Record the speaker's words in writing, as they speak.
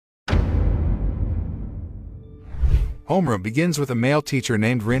Homeroom begins with a male teacher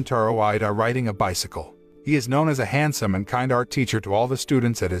named Rintaro Aida riding a bicycle. He is known as a handsome and kind art teacher to all the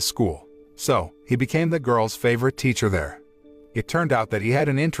students at his school. So, he became the girls' favorite teacher there. It turned out that he had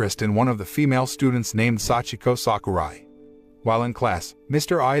an interest in one of the female students named Sachiko Sakurai. While in class,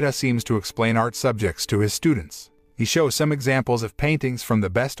 Mr. Aida seems to explain art subjects to his students. He shows some examples of paintings from the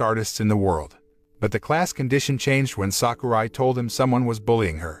best artists in the world. But the class condition changed when Sakurai told him someone was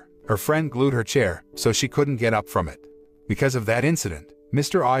bullying her. Her friend glued her chair, so she couldn't get up from it. Because of that incident,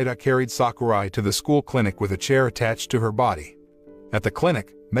 Mr. Aida carried Sakurai to the school clinic with a chair attached to her body. At the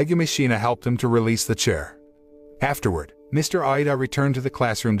clinic, Megumi Shina helped him to release the chair. Afterward, Mr. Aida returned to the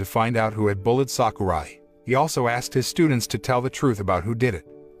classroom to find out who had bullied Sakurai. He also asked his students to tell the truth about who did it,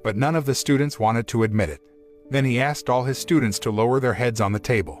 but none of the students wanted to admit it. Then he asked all his students to lower their heads on the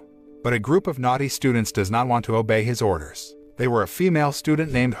table. But a group of naughty students does not want to obey his orders. They were a female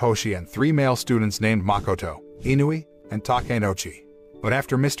student named Hoshi and 3 male students named Makoto, Inui, and Takenochi. But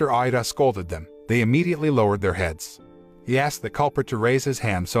after Mr. Aida scolded them, they immediately lowered their heads. He asked the culprit to raise his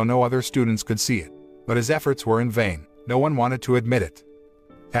hand so no other students could see it. But his efforts were in vain. No one wanted to admit it.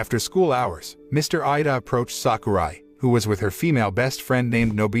 After school hours, Mr. Aida approached Sakurai, who was with her female best friend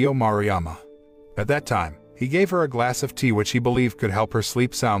named Nobuo Maruyama. At that time, he gave her a glass of tea which he believed could help her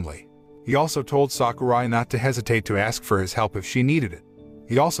sleep soundly. He also told Sakurai not to hesitate to ask for his help if she needed it.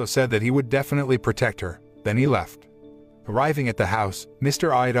 He also said that he would definitely protect her. Then he left. Arriving at the house,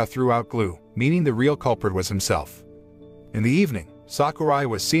 Mr. Aida threw out glue, meaning the real culprit was himself. In the evening, Sakurai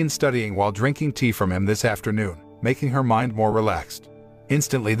was seen studying while drinking tea from him this afternoon, making her mind more relaxed.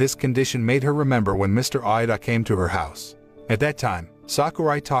 Instantly, this condition made her remember when Mr. Aida came to her house. At that time,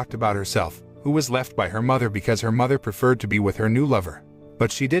 Sakurai talked about herself, who was left by her mother because her mother preferred to be with her new lover.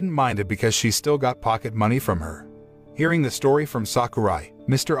 But she didn't mind it because she still got pocket money from her. Hearing the story from Sakurai,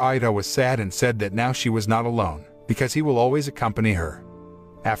 Mr. Aida was sad and said that now she was not alone, because he will always accompany her.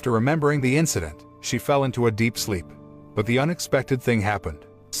 After remembering the incident, she fell into a deep sleep. But the unexpected thing happened.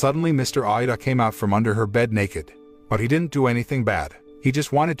 Suddenly Mr. Aida came out from under her bed naked. But he didn't do anything bad. He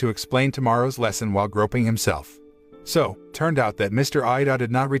just wanted to explain tomorrow's lesson while groping himself. So, turned out that Mr. Aida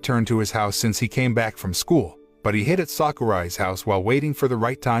did not return to his house since he came back from school, but he hid at Sakurai's house while waiting for the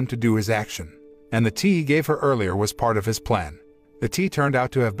right time to do his action. And the tea he gave her earlier was part of his plan. The tea turned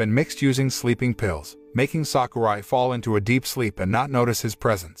out to have been mixed using sleeping pills, making Sakurai fall into a deep sleep and not notice his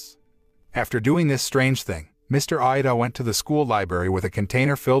presence. After doing this strange thing, Mr. Aida went to the school library with a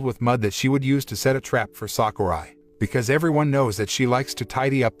container filled with mud that she would use to set a trap for Sakurai, because everyone knows that she likes to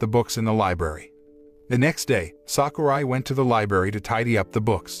tidy up the books in the library. The next day, Sakurai went to the library to tidy up the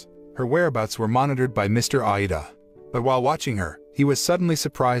books. Her whereabouts were monitored by Mr. Aida. But while watching her, he was suddenly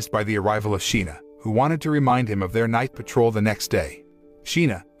surprised by the arrival of Shina, who wanted to remind him of their night patrol the next day.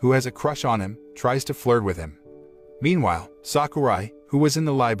 Shina, who has a crush on him, tries to flirt with him. Meanwhile, Sakurai, who was in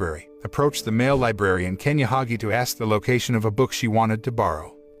the library, approached the male librarian Ken Yahagi to ask the location of a book she wanted to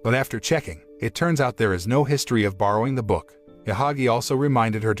borrow. But after checking, it turns out there is no history of borrowing the book. Yahagi also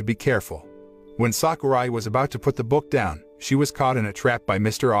reminded her to be careful. When Sakurai was about to put the book down, she was caught in a trap by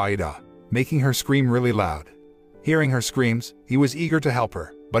Mr. Aida, making her scream really loud. Hearing her screams, he was eager to help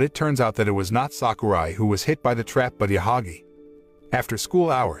her, but it turns out that it was not Sakurai who was hit by the trap but Yahagi. After school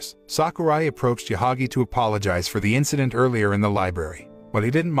hours, Sakurai approached Yahagi to apologize for the incident earlier in the library, but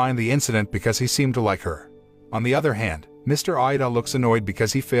he didn't mind the incident because he seemed to like her. On the other hand, Mr. Aida looks annoyed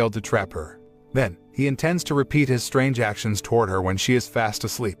because he failed to trap her. Then, he intends to repeat his strange actions toward her when she is fast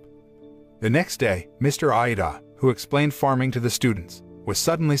asleep. The next day, Mr. Aida, who explained farming to the students, was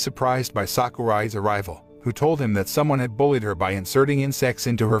suddenly surprised by Sakurai's arrival, who told him that someone had bullied her by inserting insects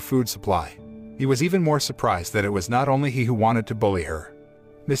into her food supply. He was even more surprised that it was not only he who wanted to bully her.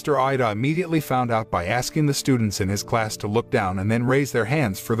 Mr. Aida immediately found out by asking the students in his class to look down and then raise their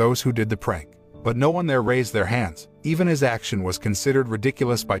hands for those who did the prank. But no one there raised their hands. Even his action was considered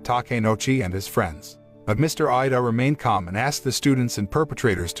ridiculous by Takenochi and his friends. But Mr. Aida remained calm and asked the students and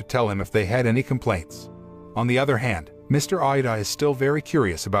perpetrators to tell him if they had any complaints. On the other hand, Mr. Aida is still very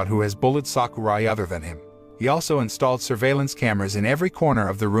curious about who has bullied Sakurai other than him. He also installed surveillance cameras in every corner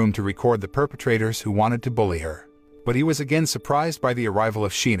of the room to record the perpetrators who wanted to bully her. But he was again surprised by the arrival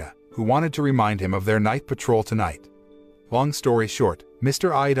of Shina, who wanted to remind him of their night patrol tonight. Long story short,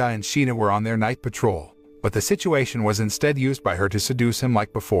 Mr. Aida and Shina were on their night patrol, but the situation was instead used by her to seduce him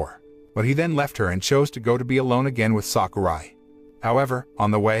like before. But he then left her and chose to go to be alone again with Sakurai. However, on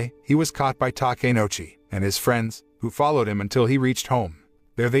the way, he was caught by Takenochi and his friends, who followed him until he reached home.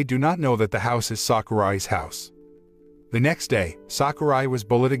 There they do not know that the house is Sakurai's house. The next day, Sakurai was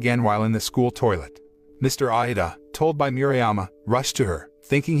bullied again while in the school toilet. Mr. Aida, told by Murayama, rushed to her,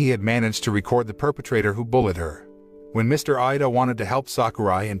 thinking he had managed to record the perpetrator who bullied her. When Mr. Aida wanted to help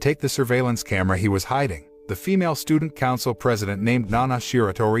Sakurai and take the surveillance camera he was hiding, the female student council president named Nana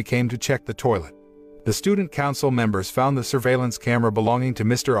Shiratori came to check the toilet. The student council members found the surveillance camera belonging to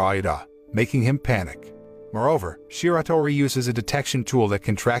Mr. Aida, making him panic. Moreover, Shiratori uses a detection tool that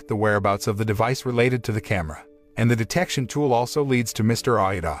can track the whereabouts of the device related to the camera, and the detection tool also leads to Mr.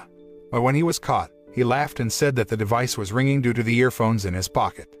 Aida. But when he was caught, he laughed and said that the device was ringing due to the earphones in his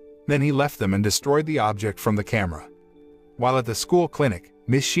pocket. Then he left them and destroyed the object from the camera. While at the school clinic,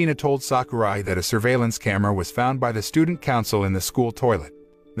 Miss Shina told Sakurai that a surveillance camera was found by the student council in the school toilet.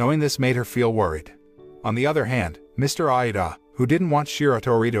 Knowing this made her feel worried. On the other hand, Mr. Aida, who didn't want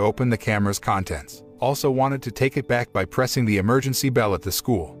Shiratori to open the camera's contents, also wanted to take it back by pressing the emergency bell at the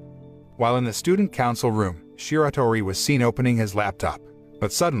school. While in the student council room, Shiratori was seen opening his laptop.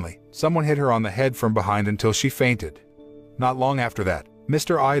 But suddenly, someone hit her on the head from behind until she fainted. Not long after that,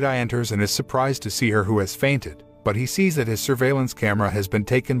 Mr. Aida enters and is surprised to see her who has fainted, but he sees that his surveillance camera has been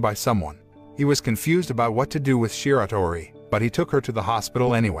taken by someone. He was confused about what to do with Shiratori, but he took her to the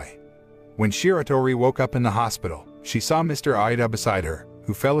hospital anyway. When Shiratori woke up in the hospital, she saw Mr. Aida beside her,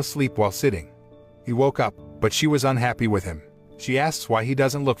 who fell asleep while sitting. He woke up, but she was unhappy with him. She asks why he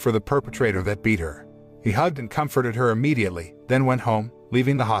doesn't look for the perpetrator that beat her. He hugged and comforted her immediately, then went home,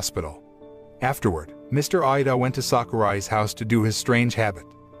 leaving the hospital. Afterward, Mr. Aida went to Sakurai's house to do his strange habit.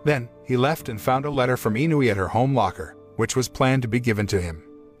 Then, he left and found a letter from Inui at her home locker, which was planned to be given to him.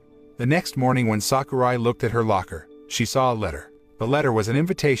 The next morning when Sakurai looked at her locker, she saw a letter. The letter was an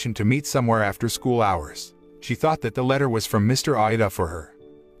invitation to meet somewhere after school hours. She thought that the letter was from Mr. Aida for her.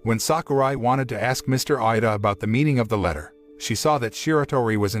 When Sakurai wanted to ask Mr. Aida about the meaning of the letter, she saw that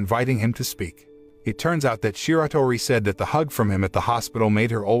Shiratori was inviting him to speak. It turns out that Shiratori said that the hug from him at the hospital made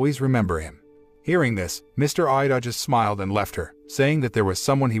her always remember him. Hearing this, Mr. Aida just smiled and left her, saying that there was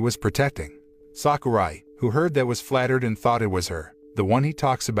someone he was protecting. Sakurai, who heard that, was flattered and thought it was her, the one he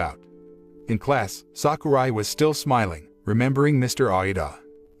talks about. In class, Sakurai was still smiling, remembering Mr. Aida.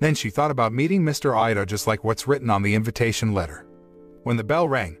 Then she thought about meeting Mr. Aida just like what's written on the invitation letter. When the bell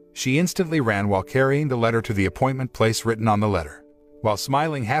rang, she instantly ran while carrying the letter to the appointment place written on the letter. While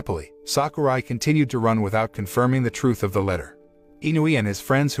smiling happily, Sakurai continued to run without confirming the truth of the letter. Inui and his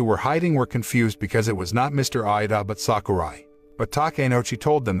friends who were hiding were confused because it was not Mr. Aida but Sakurai. But Takenochi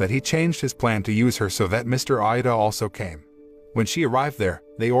told them that he changed his plan to use her so that Mr. Aida also came. When she arrived there,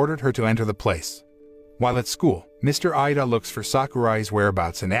 they ordered her to enter the place. While at school, Mr. Aida looks for Sakurai's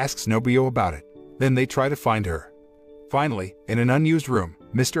whereabouts and asks Nobio about it. Then they try to find her. Finally, in an unused room,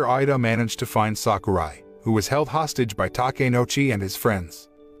 Mr. Aida managed to find Sakurai, who was held hostage by Takenochi and his friends.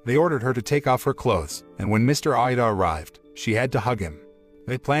 They ordered her to take off her clothes, and when Mr. Aida arrived, she had to hug him.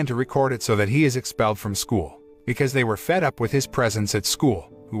 They planned to record it so that he is expelled from school, because they were fed up with his presence at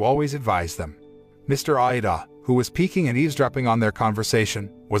school, who always advised them. Mr. Aida, who was peeking and eavesdropping on their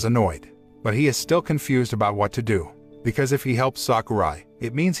conversation, was annoyed. But he is still confused about what to do, because if he helps Sakurai,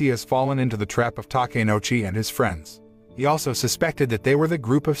 it means he has fallen into the trap of Takenochi and his friends. He also suspected that they were the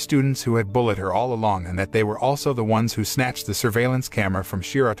group of students who had bullied her all along and that they were also the ones who snatched the surveillance camera from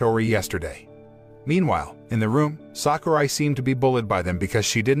Shiratori yesterday. Meanwhile, in the room, Sakurai seemed to be bullied by them because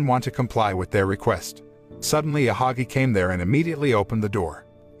she didn't want to comply with their request. Suddenly Yahagi came there and immediately opened the door.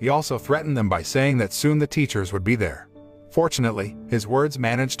 He also threatened them by saying that soon the teachers would be there. Fortunately, his words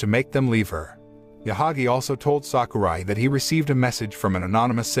managed to make them leave her. Yahagi also told Sakurai that he received a message from an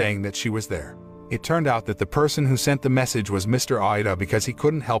anonymous saying that she was there. It turned out that the person who sent the message was Mr. Aida because he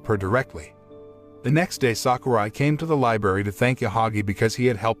couldn't help her directly. The next day Sakurai came to the library to thank Yahagi because he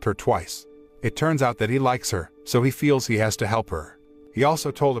had helped her twice. It turns out that he likes her, so he feels he has to help her. He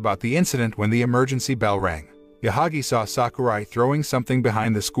also told about the incident when the emergency bell rang. Yahagi saw Sakurai throwing something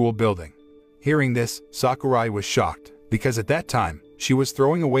behind the school building. Hearing this, Sakurai was shocked, because at that time, she was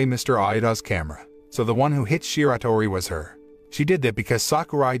throwing away Mr. Aida's camera, so the one who hit Shiratori was her. She did that because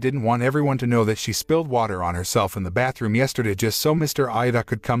Sakurai didn't want everyone to know that she spilled water on herself in the bathroom yesterday just so Mr. Aida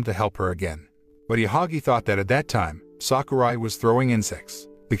could come to help her again. But Yahagi thought that at that time, Sakurai was throwing insects,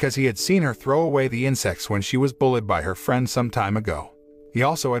 because he had seen her throw away the insects when she was bullied by her friend some time ago. He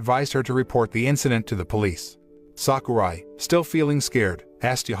also advised her to report the incident to the police. Sakurai, still feeling scared,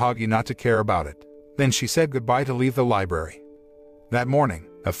 asked Yahagi not to care about it. Then she said goodbye to leave the library. That morning,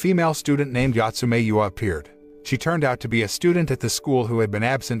 a female student named Yatsume Yua appeared. She turned out to be a student at the school who had been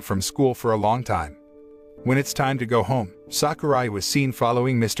absent from school for a long time. When it's time to go home, Sakurai was seen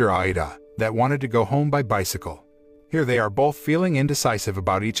following Mr. Aida, that wanted to go home by bicycle. Here they are both feeling indecisive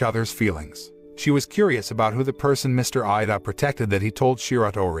about each other's feelings. She was curious about who the person Mr. Aida protected that he told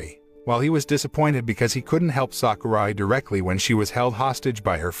Shiratori, while he was disappointed because he couldn't help Sakurai directly when she was held hostage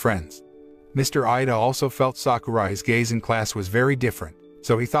by her friends. Mr. Ida also felt Sakurai's gaze in class was very different,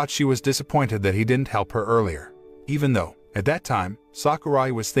 so he thought she was disappointed that he didn't help her earlier. Even though, at that time,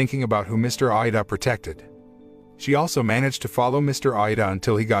 Sakurai was thinking about who Mr. Ida protected. She also managed to follow Mr. Ida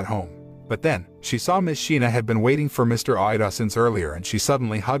until he got home. But then, she saw Ms. Sheena had been waiting for Mr. Ida since earlier and she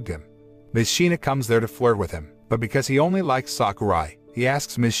suddenly hugged him. Ms. Sheena comes there to flirt with him, but because he only likes Sakurai, he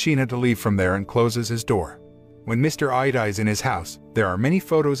asks Ms. Sheena to leave from there and closes his door. When Mr. Ida is in his house, there are many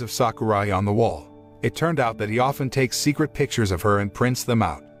photos of Sakurai on the wall. It turned out that he often takes secret pictures of her and prints them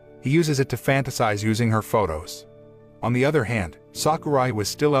out. He uses it to fantasize using her photos. On the other hand, Sakurai was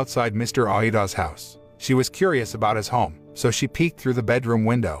still outside Mr. Aida's house. She was curious about his home, so she peeked through the bedroom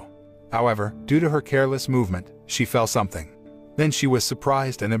window. However, due to her careless movement, she fell something. Then she was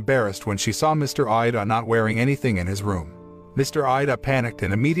surprised and embarrassed when she saw Mr. Ida not wearing anything in his room. Mr. Ida panicked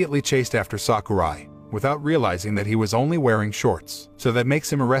and immediately chased after Sakurai, without realizing that he was only wearing shorts, so that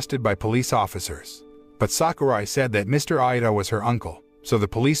makes him arrested by police officers. But Sakurai said that Mr. Ida was her uncle, so the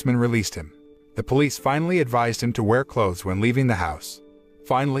policeman released him. The police finally advised him to wear clothes when leaving the house.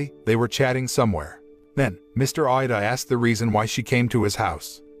 Finally, they were chatting somewhere. Then, Mr. Ida asked the reason why she came to his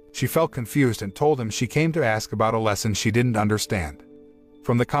house. She felt confused and told him she came to ask about a lesson she didn't understand.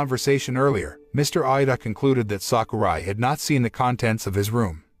 From the conversation earlier, Mr. Ida concluded that Sakurai had not seen the contents of his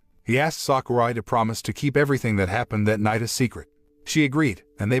room. He asked Sakurai to promise to keep everything that happened that night a secret. She agreed,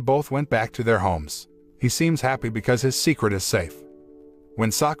 and they both went back to their homes. He seems happy because his secret is safe.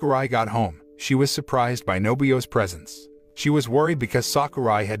 When Sakurai got home, she was surprised by Nobio's presence. She was worried because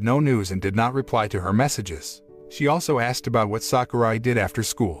Sakurai had no news and did not reply to her messages. She also asked about what Sakurai did after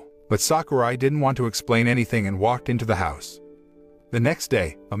school, but Sakurai didn't want to explain anything and walked into the house. The next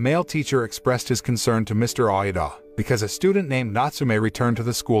day, a male teacher expressed his concern to Mr. Aida because a student named Natsume returned to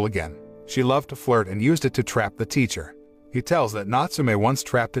the school again. She loved to flirt and used it to trap the teacher. He tells that Natsume once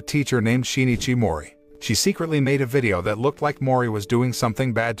trapped a teacher named Shinichi Mori. She secretly made a video that looked like Mori was doing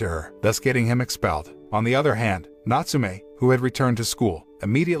something bad to her, thus getting him expelled. On the other hand, Natsume, who had returned to school,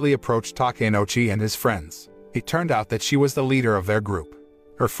 immediately approached Takenochi and his friends. It turned out that she was the leader of their group.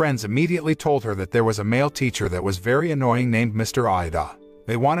 Her friends immediately told her that there was a male teacher that was very annoying named Mr. Aida.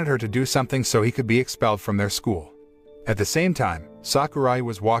 They wanted her to do something so he could be expelled from their school. At the same time, Sakurai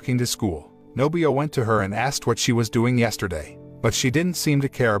was walking to school. Nobio went to her and asked what she was doing yesterday. But she didn't seem to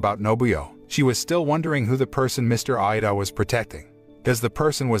care about Nobio. She was still wondering who the person Mr. Aida was protecting. Because the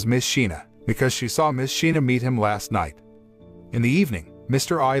person was Miss Sheena, because she saw Miss Sheena meet him last night. In the evening,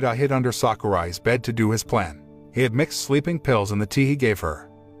 Mr. Aida hid under Sakurai's bed to do his plan. He had mixed sleeping pills in the tea he gave her.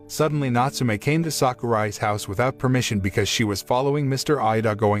 Suddenly Natsume came to Sakurai's house without permission because she was following Mr.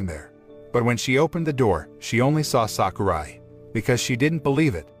 Aida going there. But when she opened the door, she only saw Sakurai. Because she didn't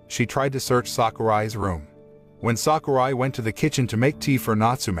believe it, she tried to search Sakurai's room. When Sakurai went to the kitchen to make tea for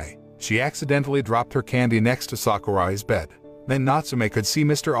Natsume, she accidentally dropped her candy next to Sakurai's bed. Then Natsume could see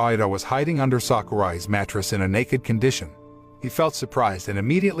Mr. Aida was hiding under Sakurai's mattress in a naked condition. He felt surprised and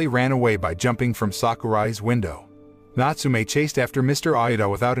immediately ran away by jumping from Sakurai's window. Natsume chased after Mr. Aida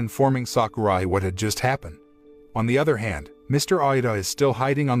without informing Sakurai what had just happened. On the other hand, Mr. Aida is still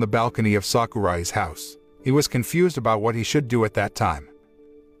hiding on the balcony of Sakurai's house. He was confused about what he should do at that time.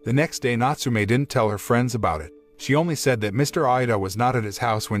 The next day Natsume didn't tell her friends about it. She only said that Mr. Aida was not at his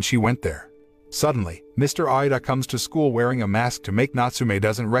house when she went there. Suddenly, Mr. Aida comes to school wearing a mask to make Natsume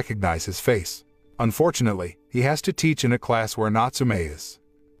doesn't recognize his face. Unfortunately, he has to teach in a class where Natsume is.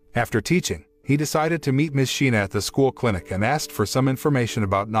 After teaching, he decided to meet Ms. Sheena at the school clinic and asked for some information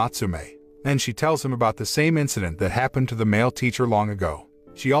about Natsume. Then she tells him about the same incident that happened to the male teacher long ago.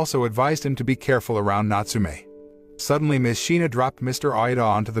 She also advised him to be careful around Natsume. Suddenly Ms. Sheena dropped Mr. Aida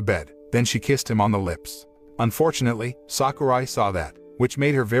onto the bed, then she kissed him on the lips. Unfortunately, Sakurai saw that, which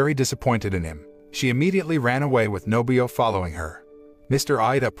made her very disappointed in him. She immediately ran away with Nobio following her. Mr.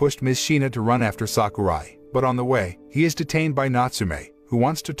 Aida pushed Ms. Sheena to run after Sakurai, but on the way, he is detained by Natsume, who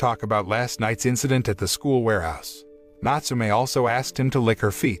wants to talk about last night's incident at the school warehouse. Natsume also asked him to lick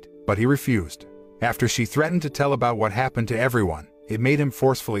her feet, but he refused. After she threatened to tell about what happened to everyone, it made him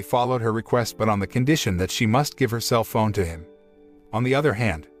forcefully follow her request but on the condition that she must give her cell phone to him. On the other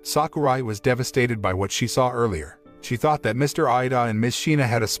hand, Sakurai was devastated by what she saw earlier. She thought that Mr. Aida and Ms. Sheena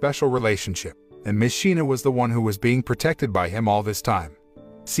had a special relationship, and Ms. Sheena was the one who was being protected by him all this time.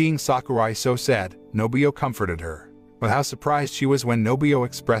 Seeing Sakurai so sad, Nobio comforted her. But how surprised she was when Nobio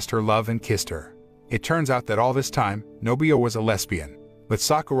expressed her love and kissed her. It turns out that all this time, Nobio was a lesbian, but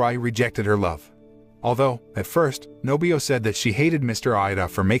Sakurai rejected her love. Although, at first, Nobio said that she hated Mr. Aida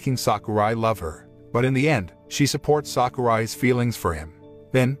for making Sakurai love her, but in the end, she supports Sakurai's feelings for him.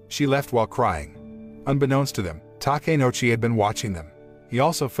 Then, she left while crying. Unbeknownst to them, Takenochi had been watching them. He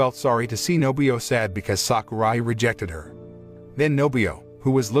also felt sorry to see Nobio sad because Sakurai rejected her. Then Nobio,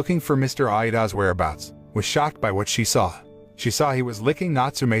 who was looking for Mr. Aida's whereabouts, was shocked by what she saw. She saw he was licking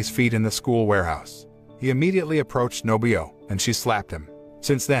Natsume's feet in the school warehouse. He immediately approached Nobio, and she slapped him.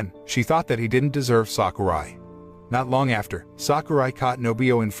 Since then, she thought that he didn't deserve Sakurai. Not long after, Sakurai caught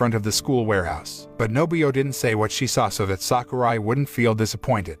Nobio in front of the school warehouse, but Nobio didn't say what she saw so that Sakurai wouldn't feel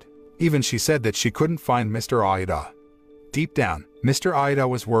disappointed. Even she said that she couldn't find Mr. Aida. Deep down, Mr. Aida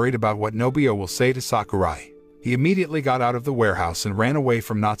was worried about what Nobio will say to Sakurai. He immediately got out of the warehouse and ran away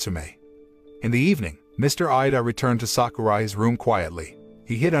from Natsume. In the evening, Mr. Aida returned to Sakurai's room quietly.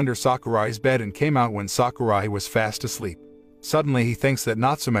 He hid under Sakurai's bed and came out when Sakurai was fast asleep. Suddenly he thinks that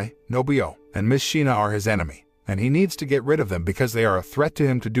Natsume, Nobio, and Miss Shina are his enemy, and he needs to get rid of them because they are a threat to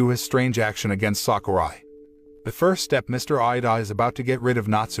him to do his strange action against Sakurai. The first step, Mr. Aida is about to get rid of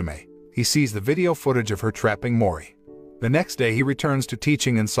Natsume. He sees the video footage of her trapping Mori. The next day he returns to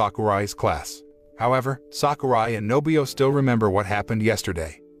teaching in Sakurai's class. However, Sakurai and Nobio still remember what happened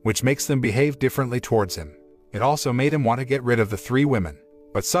yesterday, which makes them behave differently towards him. It also made him want to get rid of the three women.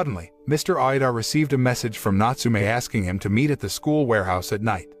 But suddenly, Mr. Aida received a message from Natsume asking him to meet at the school warehouse at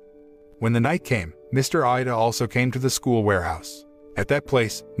night. When the night came, Mr. Aida also came to the school warehouse. At that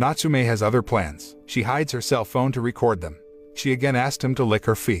place, Natsume has other plans. She hides her cell phone to record them. She again asked him to lick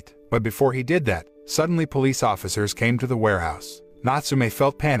her feet, but before he did that, suddenly police officers came to the warehouse. Natsume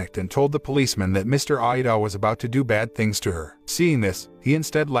felt panicked and told the policeman that Mr. Aida was about to do bad things to her. Seeing this, he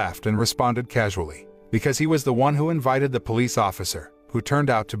instead laughed and responded casually, because he was the one who invited the police officer, who turned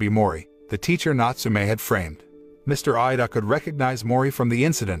out to be Mori, the teacher Natsume had framed. Mr. Aida could recognize Mori from the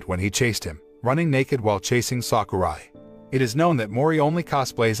incident when he chased him, running naked while chasing Sakurai. It is known that Mori only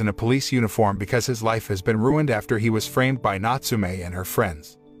cosplays in a police uniform because his life has been ruined after he was framed by Natsume and her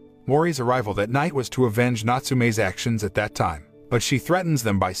friends. Mori's arrival that night was to avenge Natsume's actions at that time, but she threatens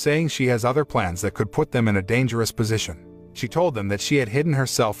them by saying she has other plans that could put them in a dangerous position. She told them that she had hidden her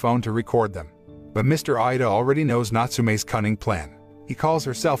cell phone to record them. But Mr. Aida already knows Natsume's cunning plan. He calls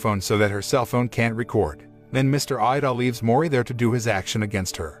her cell phone so that her cell phone can't record. Then Mr. Aida leaves Mori there to do his action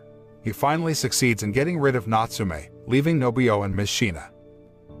against her. He finally succeeds in getting rid of Natsume, leaving Nobio and Miss Shina.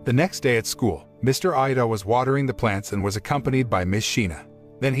 The next day at school, Mr. Aida was watering the plants and was accompanied by Miss Shina.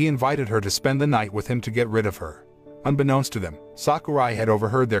 Then he invited her to spend the night with him to get rid of her. Unbeknownst to them, Sakurai had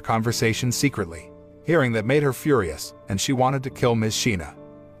overheard their conversation secretly. Hearing that made her furious, and she wanted to kill Miss Shina.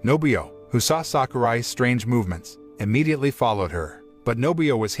 Nobio, who saw Sakurai's strange movements, immediately followed her. But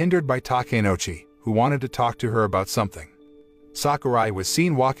Nobio was hindered by Takenochi, who wanted to talk to her about something. Sakurai was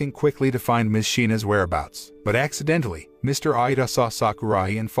seen walking quickly to find Miss Shina's whereabouts, but accidentally, Mr. Aida saw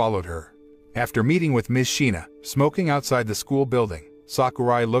Sakurai and followed her. After meeting with Miss Shina, smoking outside the school building,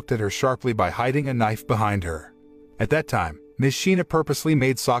 Sakurai looked at her sharply by hiding a knife behind her. At that time, Miss Shina purposely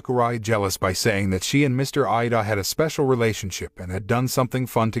made Sakurai jealous by saying that she and Mr. Aida had a special relationship and had done something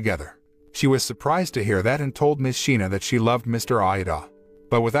fun together. She was surprised to hear that and told Miss Shina that she loved Mr. Aida.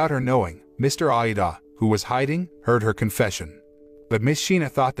 But without her knowing, Mr. Aida, who was hiding, heard her confession. But Miss Shina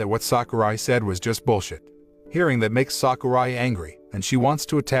thought that what Sakurai said was just bullshit. Hearing that makes Sakurai angry, and she wants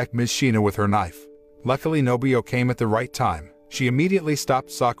to attack Miss Shina with her knife. Luckily Nobio came at the right time. She immediately stopped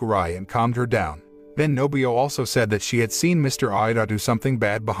Sakurai and calmed her down. Then Nobio also said that she had seen Mr. Aida do something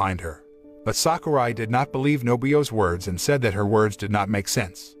bad behind her. But Sakurai did not believe Nobio's words and said that her words did not make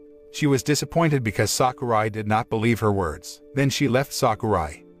sense. She was disappointed because Sakurai did not believe her words. Then she left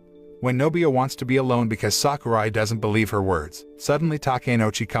Sakurai. When Nobio wants to be alone because Sakurai doesn't believe her words, suddenly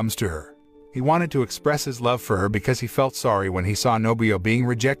Takenochi comes to her. He wanted to express his love for her because he felt sorry when he saw Nobio being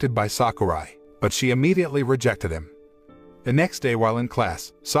rejected by Sakurai, but she immediately rejected him. The next day while in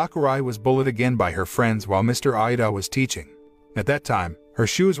class, Sakurai was bullied again by her friends while Mr. Aida was teaching. At that time, her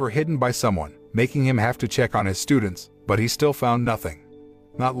shoes were hidden by someone, making him have to check on his students, but he still found nothing.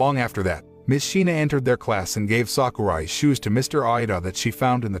 Not long after that, Miss Shina entered their class and gave Sakurai's shoes to Mr. Aida that she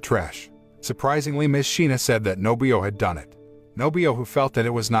found in the trash. Surprisingly, Miss Shina said that Nobio had done it. Nobio, who felt that it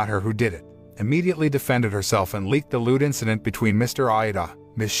was not her who did it, immediately defended herself and leaked the lewd incident between Mr. Aida,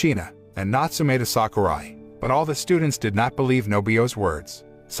 Miss Shina, and Natsume to Sakurai. But all the students did not believe Nobio's words.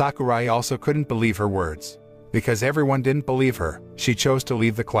 Sakurai also couldn't believe her words. Because everyone didn't believe her, she chose to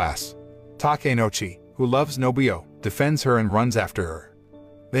leave the class. Takenochi, who loves Nobio, defends her and runs after her.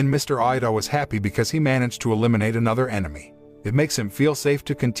 Then Mr. Aida was happy because he managed to eliminate another enemy. It makes him feel safe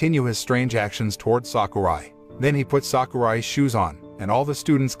to continue his strange actions toward Sakurai. Then he put Sakurai's shoes on, and all the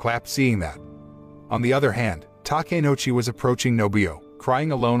students clapped seeing that. On the other hand, Takenochi was approaching Nobio,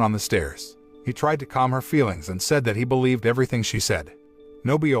 crying alone on the stairs. He tried to calm her feelings and said that he believed everything she said.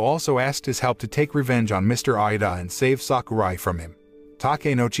 Nobio also asked his help to take revenge on Mr. Aida and save Sakurai from him.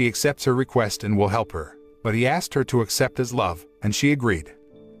 Takenochi accepts her request and will help her, but he asked her to accept his love, and she agreed.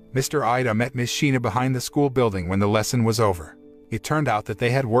 Mr. Ida met Miss Shina behind the school building when the lesson was over. It turned out that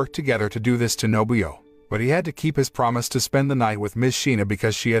they had worked together to do this to Nobuo, but he had to keep his promise to spend the night with Miss Shina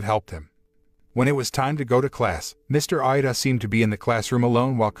because she had helped him. When it was time to go to class, Mr. Ida seemed to be in the classroom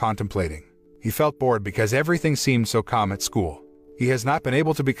alone while contemplating. He felt bored because everything seemed so calm at school. He has not been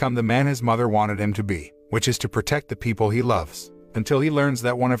able to become the man his mother wanted him to be, which is to protect the people he loves, until he learns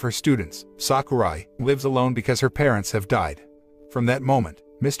that one of her students, Sakurai, lives alone because her parents have died. From that moment,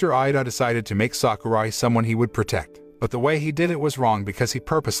 Mr. Ida decided to make Sakurai someone he would protect, but the way he did it was wrong because he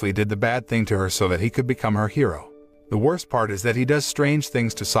purposely did the bad thing to her so that he could become her hero. The worst part is that he does strange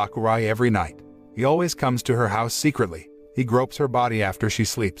things to Sakurai every night. He always comes to her house secretly. He gropes her body after she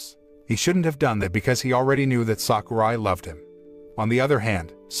sleeps. He shouldn't have done that because he already knew that Sakurai loved him. On the other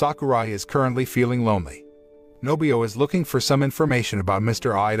hand, Sakurai is currently feeling lonely. Nobuo is looking for some information about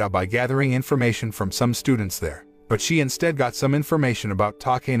Mr. Ida by gathering information from some students there, but she instead got some information about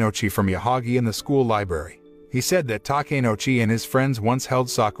Takenochi from Yahagi in the school library. He said that Takenochi and his friends once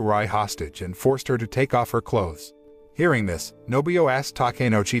held Sakurai hostage and forced her to take off her clothes. Hearing this, Nobuo asked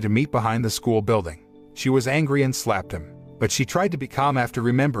Takenochi to meet behind the school building. She was angry and slapped him, but she tried to be calm after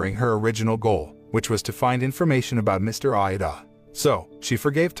remembering her original goal, which was to find information about Mr. Ida. So, she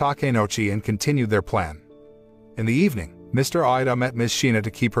forgave Takenochi and continued their plan. In the evening, Mr. Ida met Ms. Shina to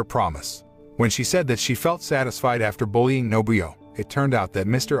keep her promise. When she said that she felt satisfied after bullying Nobuo, it turned out that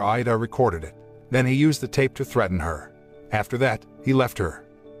Mr. Ida recorded it. Then he used the tape to threaten her. After that, he left her.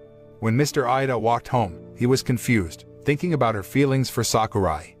 When Mr. Ida walked home, he was confused, thinking about her feelings for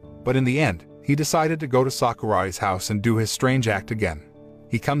Sakurai. But in the end, he decided to go to Sakurai's house and do his strange act again.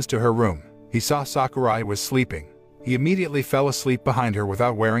 He comes to her room. He saw Sakurai was sleeping. He immediately fell asleep behind her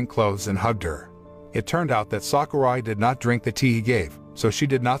without wearing clothes and hugged her. It turned out that Sakurai did not drink the tea he gave, so she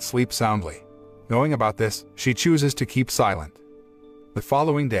did not sleep soundly. Knowing about this, she chooses to keep silent. The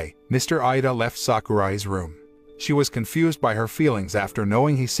following day, Mr. Ida left Sakurai's room. She was confused by her feelings after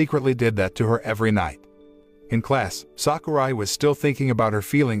knowing he secretly did that to her every night. In class, Sakurai was still thinking about her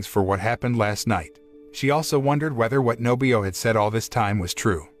feelings for what happened last night. She also wondered whether what Nobuo had said all this time was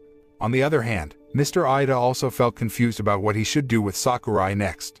true. On the other hand, Mr. Ida also felt confused about what he should do with Sakurai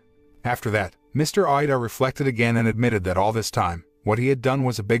next. After that, Mr. Ida reflected again and admitted that all this time, what he had done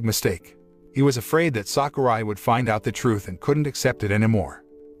was a big mistake. He was afraid that Sakurai would find out the truth and couldn't accept it anymore.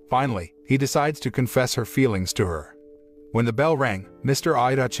 Finally, he decides to confess her feelings to her. When the bell rang, Mr.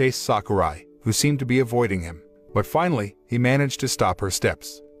 Ida chased Sakurai, who seemed to be avoiding him. But finally, he managed to stop her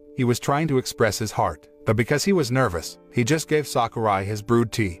steps. He was trying to express his heart, but because he was nervous, he just gave Sakurai his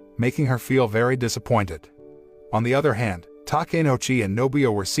brewed tea, making her feel very disappointed. On the other hand, Takenochi and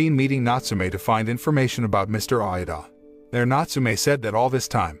Nobuo were seen meeting Natsume to find information about Mr. Ida. There Natsume said that all this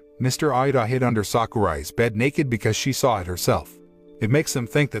time, Mr. Ida hid under Sakurai's bed naked because she saw it herself. It makes them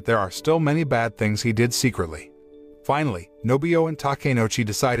think that there are still many bad things he did secretly. Finally, Nobuo and Takenochi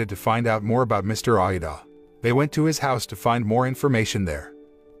decided to find out more about Mr. Ida. They went to his house to find more information there.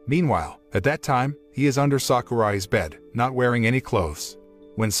 Meanwhile, at that time, he is under Sakurai's bed, not wearing any clothes.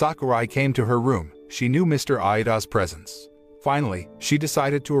 When Sakurai came to her room, she knew Mr. Ida's presence. Finally, she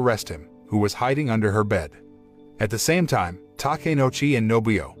decided to arrest him, who was hiding under her bed. At the same time, Takenochi and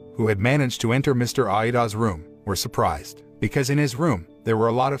Nobuo, who had managed to enter Mr. Ida's room, were surprised, because in his room, there were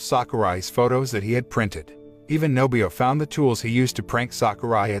a lot of Sakurai's photos that he had printed. Even Nobuo found the tools he used to prank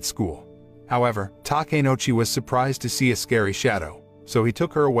Sakurai at school. However, Takenochi was surprised to see a scary shadow, so he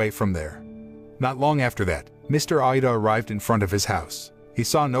took her away from there. Not long after that, Mr. Ida arrived in front of his house. He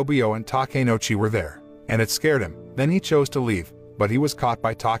saw Nobuo and Takenochi were there, and it scared him. Then he chose to leave, but he was caught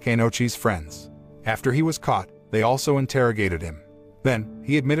by Takenochi's friends. After he was caught, they also interrogated him. Then,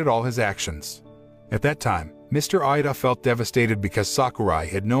 he admitted all his actions. At that time, Mr. Ida felt devastated because Sakurai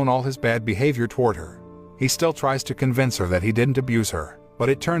had known all his bad behavior toward her. He still tries to convince her that he didn't abuse her, but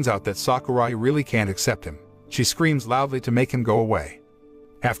it turns out that Sakurai really can't accept him. She screams loudly to make him go away.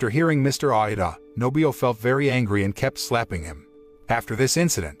 After hearing Mr. Ida, Nobuo felt very angry and kept slapping him. After this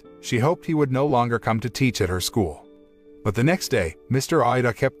incident, she hoped he would no longer come to teach at her school. But the next day, Mr.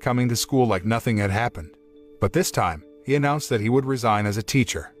 Ida kept coming to school like nothing had happened. But this time, he announced that he would resign as a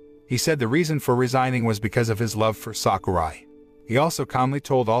teacher. He said the reason for resigning was because of his love for Sakurai. He also calmly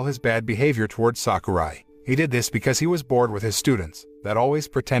told all his bad behavior towards Sakurai. He did this because he was bored with his students, that always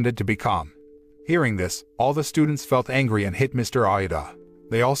pretended to be calm. Hearing this, all the students felt angry and hit Mr. Ida.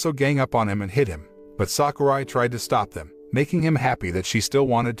 They also gang up on him and hit him, but Sakurai tried to stop them, making him happy that she still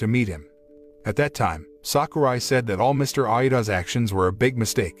wanted to meet him. At that time, Sakurai said that all Mr. Ida's actions were a big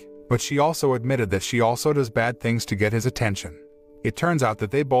mistake, but she also admitted that she also does bad things to get his attention. It turns out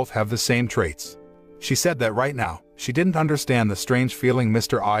that they both have the same traits. She said that right now, she didn't understand the strange feeling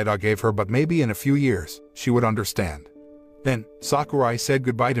Mr. Aida gave her, but maybe in a few years, she would understand. Then, Sakurai said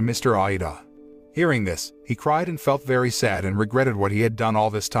goodbye to Mr. Aida. Hearing this, he cried and felt very sad and regretted what he had done all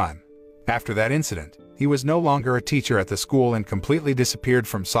this time. After that incident, he was no longer a teacher at the school and completely disappeared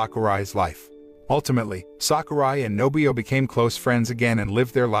from Sakurai's life. Ultimately, Sakurai and Nobuo became close friends again and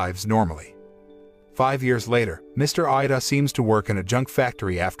lived their lives normally. 5 years later, Mr. Aida seems to work in a junk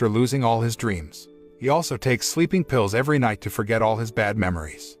factory after losing all his dreams. He also takes sleeping pills every night to forget all his bad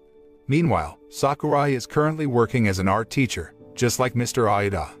memories. Meanwhile, Sakurai is currently working as an art teacher, just like Mr.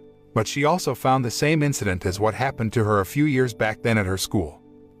 Aida. But she also found the same incident as what happened to her a few years back then at her school.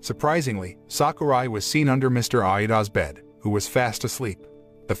 Surprisingly, Sakurai was seen under Mr. Aida's bed, who was fast asleep.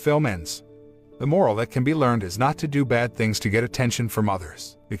 The film ends. The moral that can be learned is not to do bad things to get attention from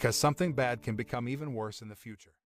others, because something bad can become even worse in the future.